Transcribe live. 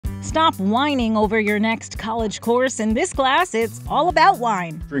Stop whining over your next college course. In this class, it's all about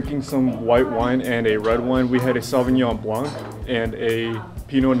wine. Drinking some white wine and a red wine. We had a Sauvignon Blanc and a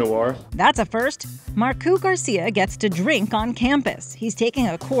Pinot Noir. That's a first. Marcu Garcia gets to drink on campus. He's taking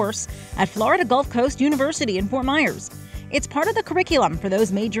a course at Florida Gulf Coast University in Fort Myers. It's part of the curriculum for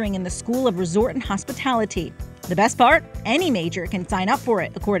those majoring in the School of Resort and Hospitality. The best part? Any major can sign up for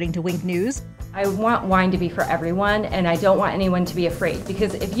it, according to Wink News. I want wine to be for everyone, and I don't want anyone to be afraid,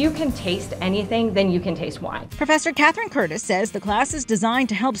 because if you can taste anything, then you can taste wine. Professor Catherine Curtis says the class is designed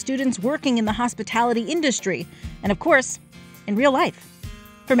to help students working in the hospitality industry, and of course, in real life.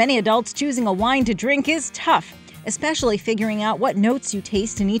 For many adults, choosing a wine to drink is tough, especially figuring out what notes you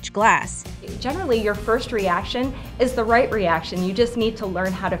taste in each glass. Generally, your first reaction is the right reaction. You just need to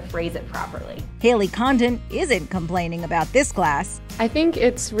learn how to phrase it properly. Haley Condon isn't complaining about this class. I think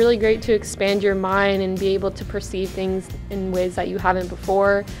it's really great to expand your mind and be able to perceive things in ways that you haven't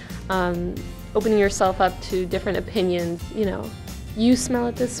before, opening yourself up to different opinions. You smell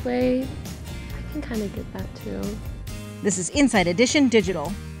it this way, I can kind of get that too. This is Inside Edition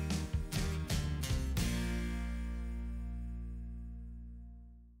Digital.